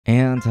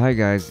And hi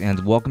guys,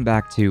 and welcome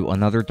back to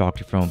another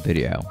Dr. Fone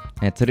video.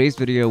 And today's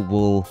video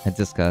will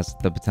discuss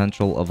the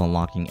potential of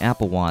unlocking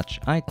Apple Watch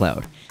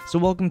iCloud. So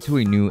welcome to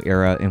a new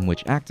era in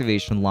which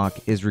activation lock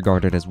is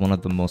regarded as one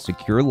of the most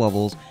secure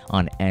levels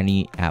on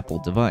any Apple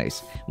device.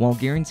 While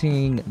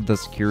guaranteeing the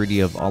security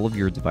of all of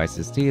your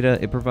device's data,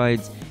 it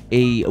provides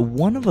a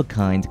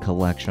one-of-a-kind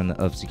collection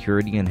of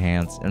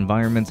security-enhanced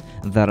environments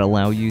that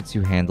allow you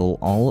to handle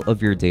all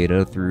of your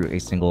data through a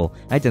single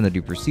identity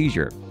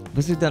procedure.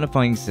 This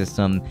identifying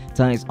system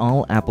ties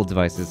all Apple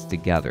devices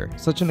together.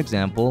 Such an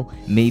example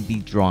may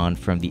be drawn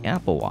from the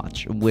Apple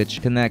Watch,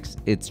 which connects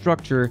its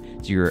structure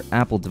to your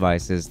Apple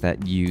devices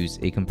that use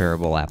a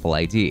comparable Apple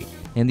ID.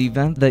 In the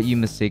event that you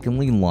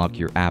mistakenly lock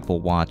your Apple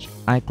Watch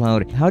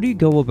iCloud, how do you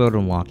go about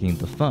unlocking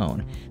the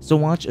phone? So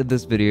watch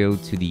this video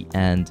to the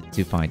end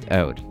to find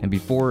out. And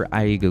before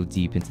I go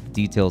deep into the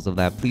details of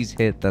that, please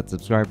hit that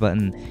subscribe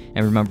button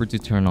and remember to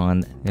turn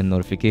on a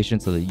notification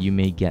so that you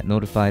may get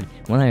notified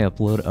when I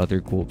upload other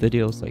cool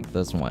videos like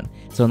this one.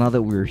 So now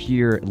that we're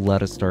here,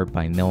 let us start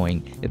by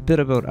knowing a bit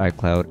about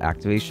iCloud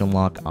activation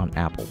lock on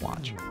Apple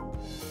Watch.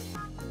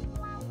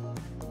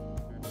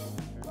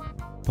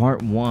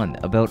 Part 1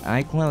 about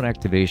iCloud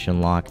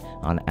activation lock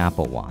on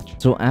Apple Watch.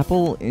 So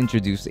Apple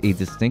introduced a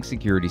distinct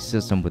security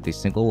system with a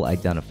single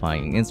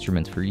identifying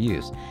instrument for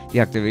use. The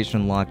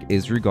activation lock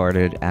is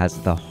regarded as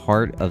the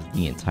heart of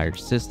the entire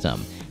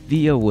system,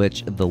 via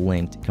which the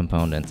linked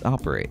components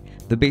operate.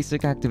 The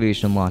basic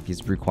activation lock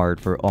is required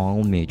for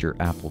all major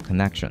Apple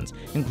connections,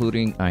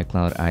 including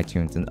iCloud,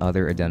 iTunes, and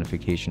other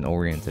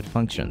identification-oriented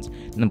functions.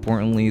 And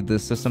importantly, the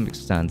system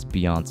extends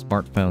beyond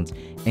smartphones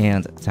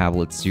and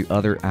tablets to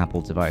other Apple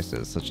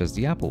devices, such as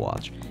the Apple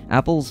Watch.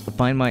 Apple's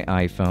Find My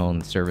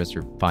iPhone service,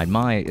 or Find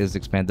My, is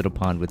expanded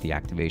upon with the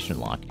activation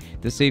lock.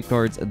 This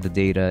safeguards the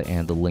data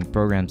and the linked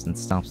programs and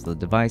stops the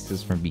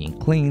devices from being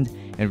cleaned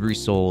and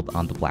resold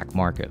on the black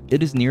market.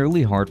 It is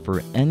nearly hard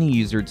for any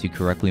user to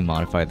correctly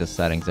modify the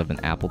settings of an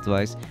Apple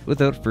device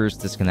without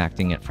first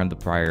disconnecting it from the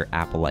prior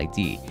Apple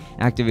ID.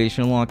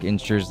 Activation lock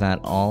ensures that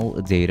all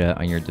data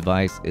on your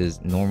device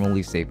is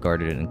normally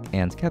safeguarded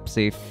and kept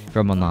safe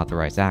from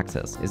unauthorized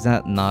access. Is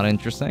that not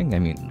interesting? I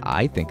mean,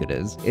 I think it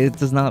is. It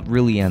does not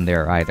really end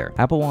there either.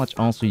 Apple Watch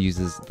also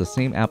uses the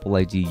same Apple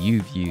ID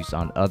you've used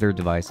on other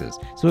devices,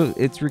 so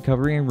its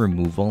recovery and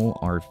removal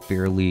are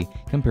fairly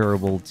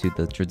comparable to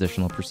the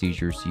traditional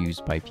procedures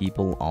used by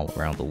people all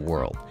around the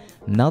world.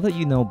 Now that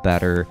you know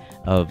better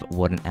of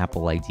what an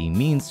Apple ID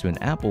means to an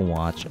Apple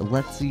Watch,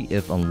 let's see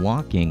if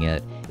unlocking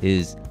it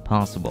is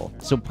possible.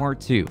 So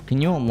part 2,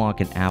 can you unlock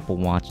an Apple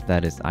Watch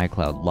that is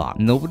iCloud locked?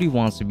 Nobody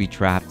wants to be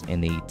trapped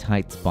in a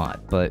tight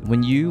spot, but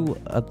when you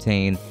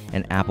obtain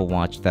an Apple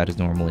Watch that is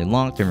normally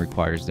locked and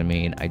requires the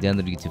main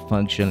identity to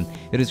function,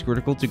 it is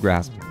critical to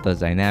grasp the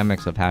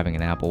dynamics of having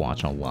an Apple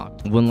Watch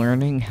unlocked. When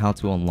learning how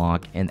to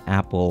unlock an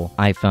Apple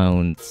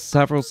iPhone,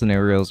 several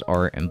scenarios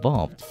are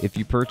involved. If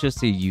you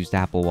purchase a used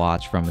Apple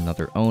Watch from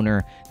another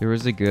owner, there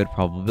is a good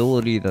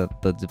probability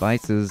that the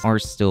devices are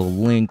still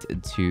linked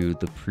to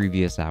the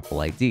previous Apple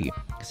ID.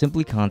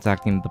 Simply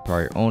contacting the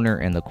prior owner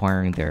and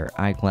acquiring their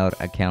iCloud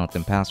account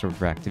and password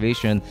for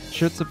activation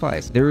should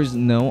suffice. There is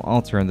no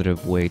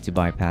alternative way to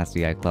bypass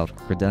the iCloud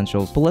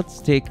credentials, but let's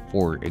take,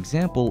 for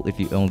example, if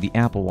you own the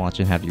Apple Watch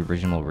and have the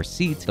original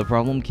receipt, the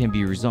problem can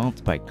be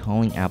resolved by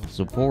calling Apple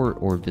support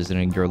or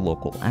visiting your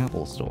local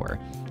Apple store.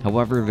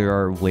 However, there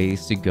are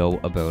ways to go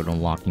about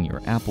unlocking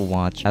your Apple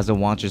Watch as a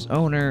watch's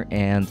owner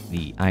and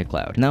the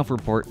iCloud. Now for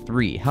part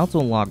 3, how to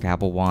unlock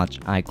Apple Watch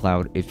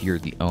iCloud if you're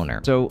the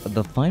owner. So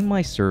the Find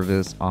My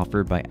service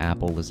offered by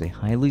Apple is a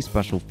highly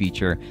special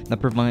feature that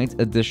provides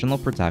additional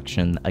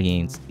protection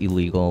against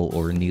illegal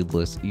or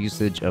needless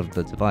usage of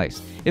the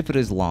device if it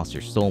is lost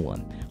or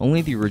stolen.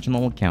 Only the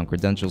original account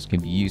credentials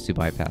can be used to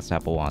bypass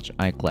Apple Watch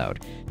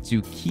iCloud.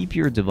 To keep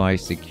your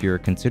device secure,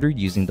 consider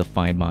using the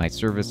Find My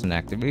service and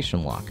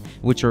activation lock,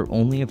 which are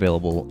only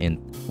available in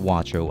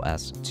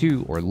watchOS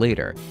 2 or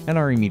later, and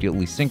are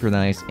immediately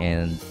synchronized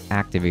and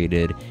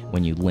activated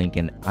when you link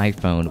an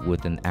iPhone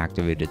with an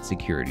activated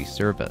security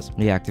service.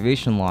 The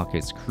activation lock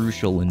is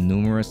crucial in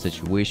numerous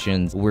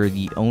situations where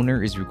the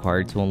owner is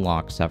required to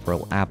unlock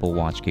several Apple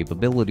Watch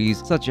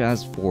capabilities, such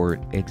as, for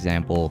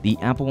example, the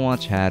Apple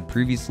Watch had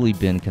previously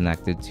been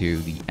connected to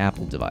the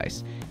Apple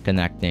device.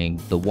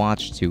 Connecting the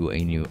watch to a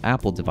new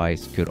Apple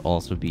device could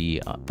also be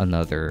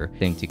another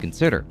thing to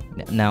consider.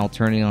 Now,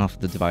 turning off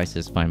the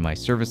device's Find My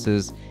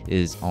services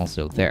is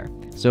also there.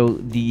 So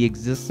the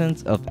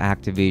existence of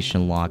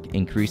activation lock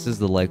increases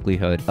the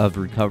likelihood of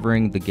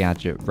recovering the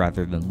gadget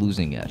rather than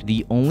losing it.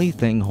 The only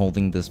thing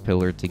holding this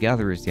pillar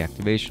together is the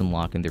activation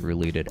lock and the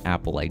related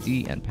Apple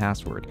ID and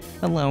password,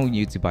 allowing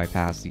you to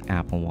bypass the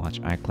Apple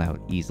Watch iCloud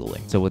easily.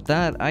 So with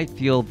that, I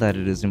feel that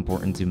it is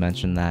important to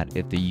mention that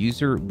if the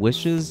user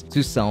wishes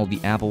to sell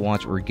the Apple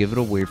Watch or give it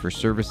away for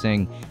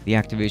servicing, the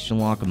activation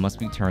lock must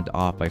be turned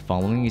off by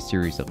following a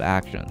series of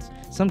actions.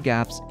 Some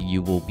gaps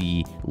you will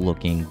be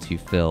looking to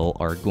fill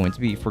are going to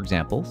be, for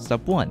example,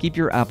 step 1. Keep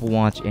your Apple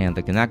Watch and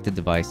the connected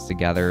device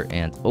together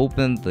and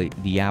open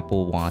the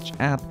Apple Watch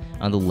app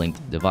on the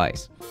linked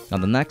device. On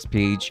the next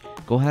page,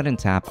 go ahead and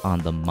tap on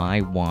the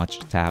My Watch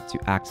tab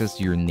to access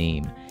your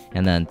name,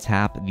 and then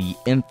tap the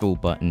Info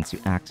button to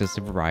access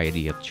a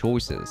variety of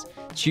choices.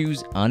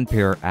 Choose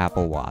Unpair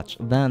Apple Watch,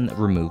 then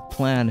remove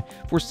Plan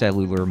for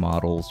cellular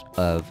models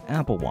of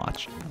Apple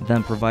Watch.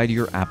 Then provide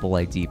your Apple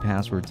ID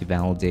password to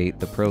validate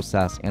the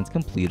process and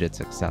complete it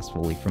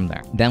successfully from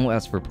there. Then we'll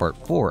ask for part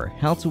 4,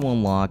 how to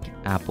unlock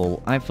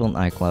Apple iPhone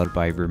iCloud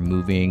by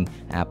removing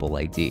Apple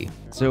ID.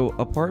 So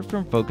apart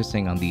from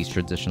focusing on these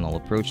traditional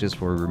approaches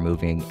for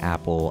removing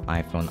Apple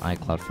iPhone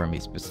iCloud from a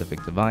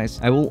specific device,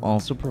 I will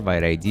also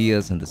provide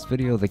ideas in this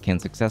video that can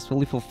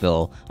successfully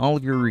fulfill all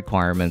of your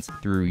requirements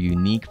through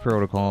unique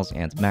protocols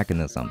and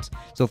mechanisms.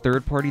 So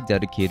third-party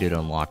dedicated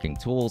unlocking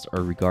tools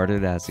are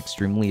regarded as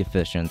extremely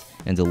efficient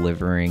in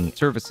delivering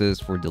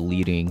services for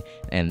deleting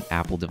an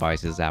Apple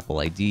device's Apple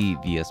ID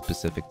via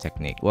specific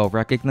technique. While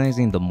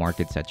recognizing the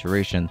market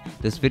saturation,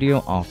 this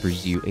video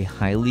offers you a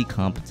highly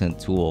competent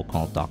tool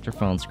called Dr.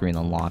 Phone Screen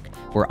Unlock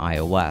for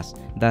iOS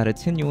that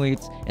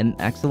attenuates an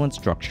excellent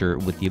structure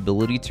with the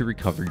ability to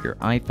recover your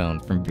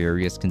iPhone from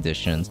various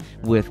conditions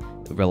with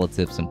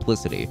relative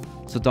simplicity.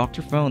 So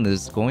Dr. Phone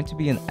is going to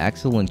be an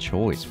excellent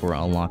choice for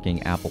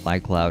unlocking Apple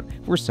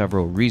iCloud for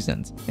several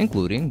reasons,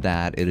 including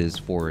that it is,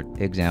 for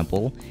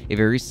example, a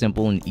very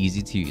simple and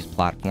easy to use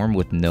platform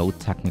with no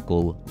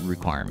technical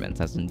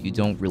requirements, as in you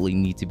don't really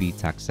need to be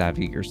tech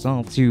savvy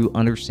yourself to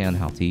understand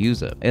how to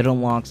use it. It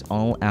unlocks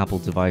all Apple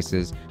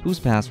devices whose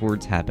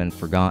passwords have been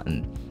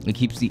forgotten. It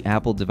keeps the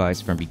Apple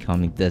device from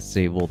becoming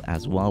disabled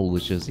as well,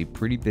 which is a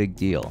pretty big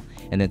deal,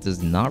 and it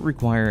does not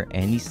require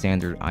any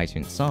standard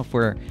iTunes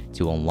software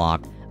to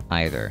unlock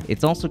either.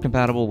 It's also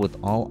compatible with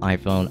all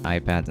iPhone,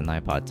 iPad, and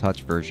iPod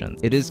Touch versions.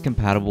 It is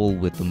compatible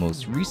with the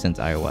most recent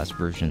iOS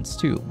versions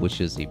too,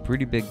 which is a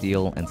pretty big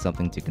deal and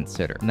something to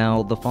consider.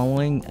 Now, the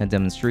following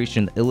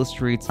demonstration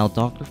illustrates how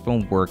Dr.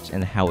 Phone works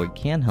and how it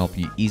can help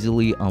you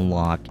easily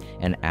unlock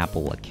an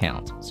Apple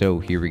account. So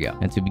here we go.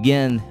 And to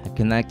begin,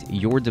 connect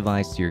your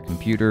device to your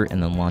computer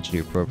and then launch the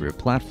appropriate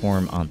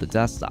platform on the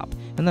desktop,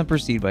 and then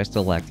proceed by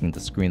selecting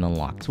the Screen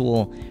Unlock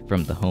tool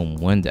from the home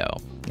window,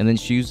 and then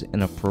choose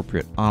an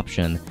appropriate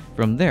option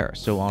from there.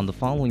 So on the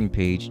following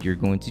page, you're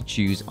going to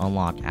choose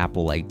Unlock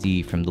Apple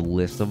ID from the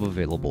list of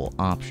available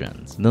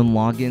options. Then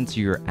log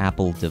into your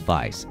Apple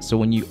device. So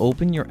when you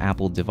open your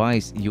Apple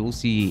device, you'll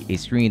see a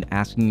screen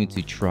asking you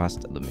to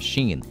trust the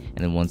machine. And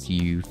then once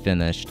you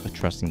finished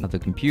trusting the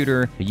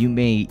computer, you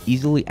may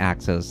easily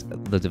access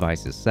the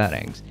device's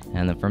settings.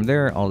 And then from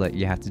there, all that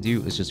you have to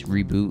do is just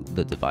reboot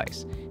the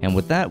device. And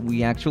with that,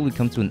 we actually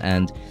come to an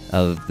end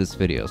of this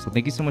video. So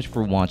thank you so much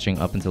for watching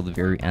up until the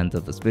very end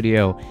of this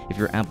video. If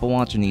your Apple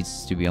Watch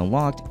needs to be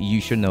unlocked,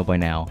 you should know by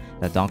now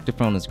that Dr.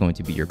 Phone is going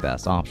to be your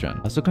best option.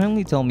 So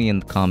kindly tell me in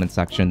the comment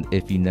section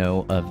if you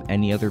know of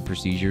any other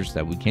procedures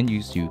that we can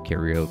use to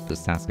carry out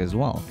this task as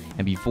well.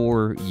 And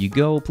before you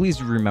go,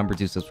 please remember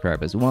to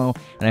subscribe as well,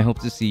 and I hope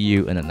to see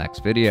you in the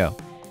next video.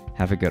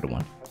 Have a good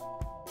one.